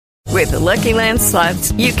With the Lucky Land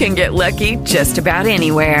Slots, you can get lucky just about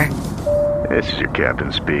anywhere. This is your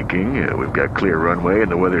captain speaking. We've got clear runway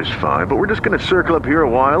and the weather's fine, but we're just going to circle up here a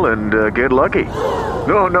while and get lucky.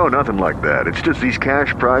 No, nothing like that. It's just these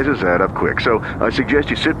cash prizes add up quick. So I suggest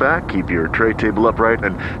you sit back, keep your tray table upright,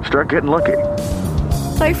 and start getting lucky.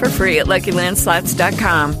 Play for free at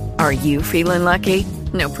LuckyLandSlots.com. Are you feeling lucky?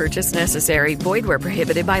 No purchase necessary. Void where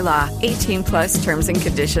prohibited by law. 18 plus terms and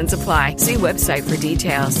conditions apply. See website for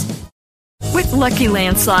details. With Lucky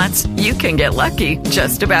Land Slots, you can get lucky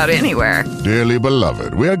just about anywhere. Dearly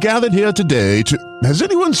beloved, we are gathered here today to... Has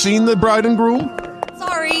anyone seen the bride and groom?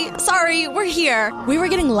 Sorry, we're here. We were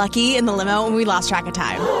getting lucky in the limo and we lost track of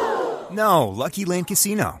time. No, Lucky Land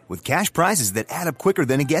Casino, with cash prizes that add up quicker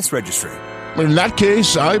than a guest registry. In that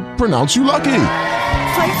case, I pronounce you lucky.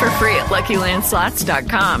 Play for free at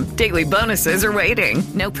LuckyLandSlots.com. Daily bonuses are waiting.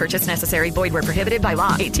 No purchase necessary. Void where prohibited by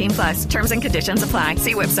law. 18 plus. Terms and conditions apply.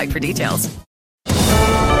 See website for details.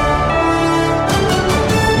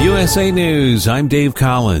 USA News, I'm Dave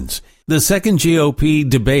Collins. The second GOP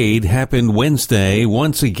debate happened Wednesday,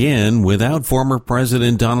 once again without former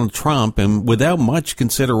President Donald Trump and without much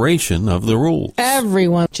consideration of the rules.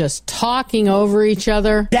 Everyone just talking over each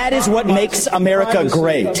other. That is what makes America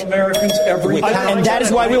great. And that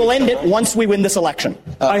is why we will end it once we win this election.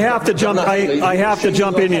 I have to jump. I have to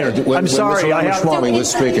jump in here. I'm sorry. I have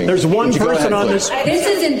to. There's one person on this. This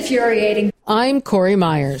is infuriating. I'm Corey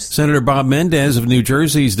Myers. Senator Bob Mendez of New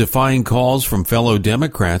Jersey is defying calls from fellow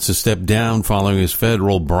Democrats to step down following his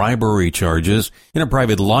federal bribery charges. In a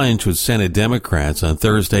private lunch with Senate Democrats on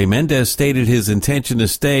Thursday, Mendez stated his intention to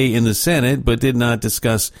stay in the Senate, but did not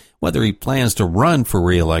discuss whether he plans to run for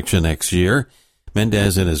re-election next year.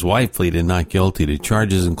 Mendez and his wife pleaded not guilty to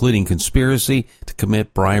charges including conspiracy to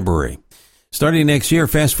commit bribery. Starting next year,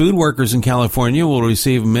 fast food workers in California will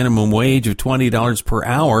receive a minimum wage of $20 per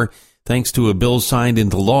hour, thanks to a bill signed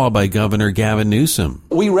into law by Governor Gavin Newsom.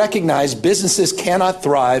 We recognize businesses cannot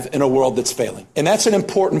thrive in a world that's failing. And that's an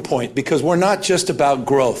important point because we're not just about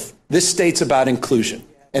growth. This state's about inclusion.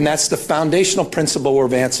 And that's the foundational principle we're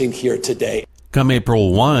advancing here today. Come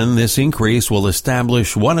April 1, this increase will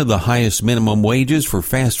establish one of the highest minimum wages for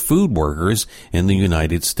fast food workers in the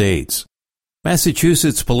United States.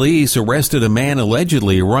 Massachusetts police arrested a man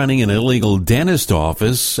allegedly running an illegal dentist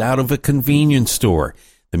office out of a convenience store.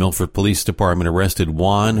 The Milford Police Department arrested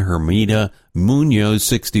Juan Hermida Munoz,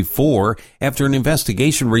 64, after an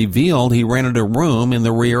investigation revealed he rented a room in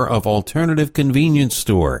the rear of Alternative Convenience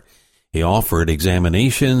Store. He offered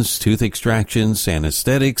examinations, tooth extractions,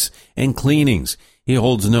 anesthetics, and cleanings. He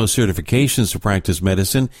holds no certifications to practice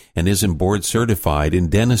medicine and isn't board certified in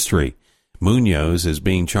dentistry. Munoz is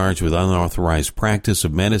being charged with unauthorized practice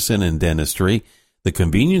of medicine and dentistry. The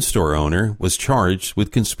convenience store owner was charged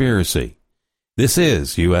with conspiracy. This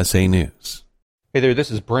is USA News. Hey there, this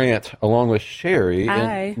is Brant along with Sherry. Hi.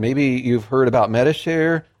 And maybe you've heard about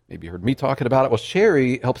MediShare. Maybe you heard me talking about it. Well,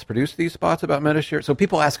 Sherry helps produce these spots about MediShare. So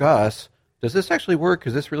people ask us, does this actually work?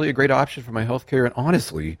 Is this really a great option for my health care? And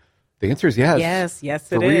honestly, the answer is yes. Yes,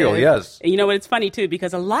 for real, yes. And you know what? It's funny, too,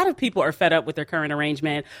 because a lot of people are fed up with their current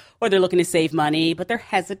arrangement or they're looking to save money, but they're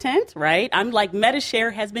hesitant, right? I'm like,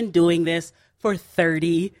 MediShare has been doing this for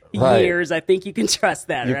 30 years. I think you can trust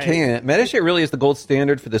that, You right? can. MediShare really is the gold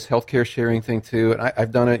standard for this healthcare sharing thing, too. And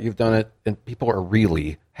I've done it, you've done it, and people are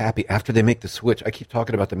really happy after they make the switch. I keep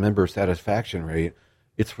talking about the member satisfaction rate.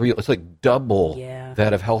 It's real. It's like double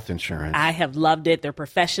that of health insurance. I have loved it. They're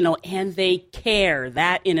professional, and they care.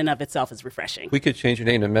 That in and of itself is refreshing. We could change your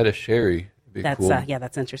name to MediShare. That's cool.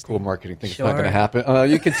 That's interesting. Cool marketing thing. Sure. It's not going to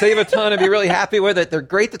happen. You can save a ton and be really happy with it. They're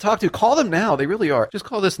great to talk to. Call them now. They really are. Just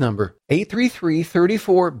call this number,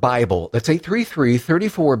 833-34-BIBLE. That's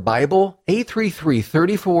 833-34-BIBLE,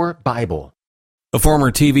 833-34-BIBLE. A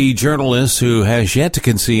former TV journalist who has yet to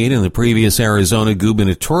concede in the previous Arizona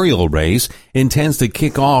gubernatorial race intends to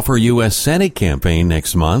kick off her U.S. Senate campaign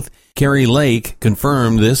next month. Kari Lake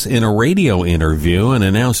confirmed this in a radio interview and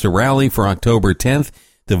announced a rally for October 10th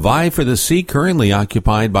to vie for the seat currently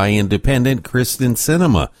occupied by independent Kristen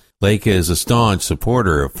Sinema. Lake is a staunch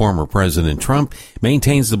supporter of former President Trump,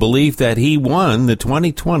 maintains the belief that he won the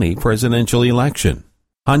 2020 presidential election.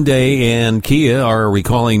 Hyundai and Kia are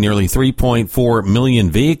recalling nearly 3.4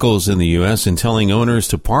 million vehicles in the U.S. and telling owners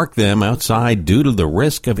to park them outside due to the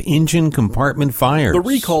risk of engine compartment fires. The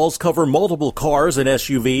recalls cover multiple cars and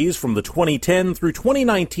SUVs from the 2010 through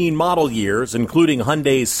 2019 model years, including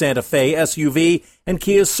Hyundai's Santa Fe SUV and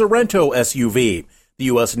Kia's Sorento SUV. The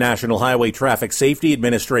U.S. National Highway Traffic Safety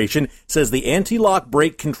Administration says the anti-lock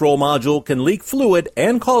brake control module can leak fluid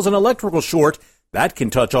and cause an electrical short that can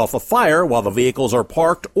touch off a fire while the vehicles are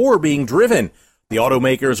parked or being driven. The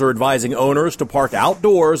automakers are advising owners to park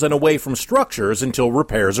outdoors and away from structures until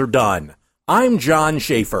repairs are done. I'm John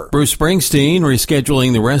Schaefer. Bruce Springsteen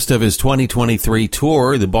rescheduling the rest of his 2023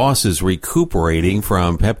 tour. The boss is recuperating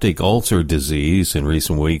from peptic ulcer disease in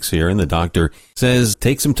recent weeks here, and the doctor says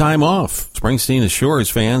take some time off. Springsteen assures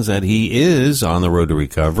fans that he is on the road to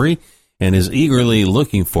recovery and is eagerly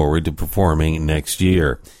looking forward to performing next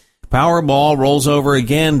year. Powerball rolls over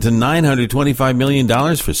again to $925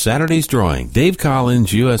 million for Saturday's drawing. Dave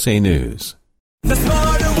Collins, USA News. The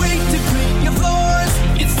smarter way to clean your floors.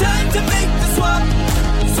 It's time to make the swap.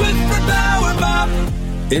 Swiffer Power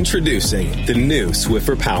Mop. Introducing the new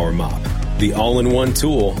Swiffer Power Mop, the all-in-one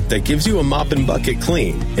tool that gives you a mop and bucket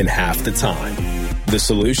clean in half the time. The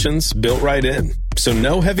solution's built right in, so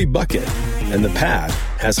no heavy bucket, and the pad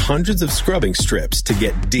has hundreds of scrubbing strips to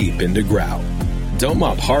get deep into grout. Don't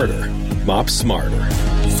mop harder, mop smarter.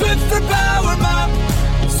 Swiffer Power Mop.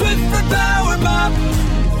 Swiffer Power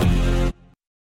Mop.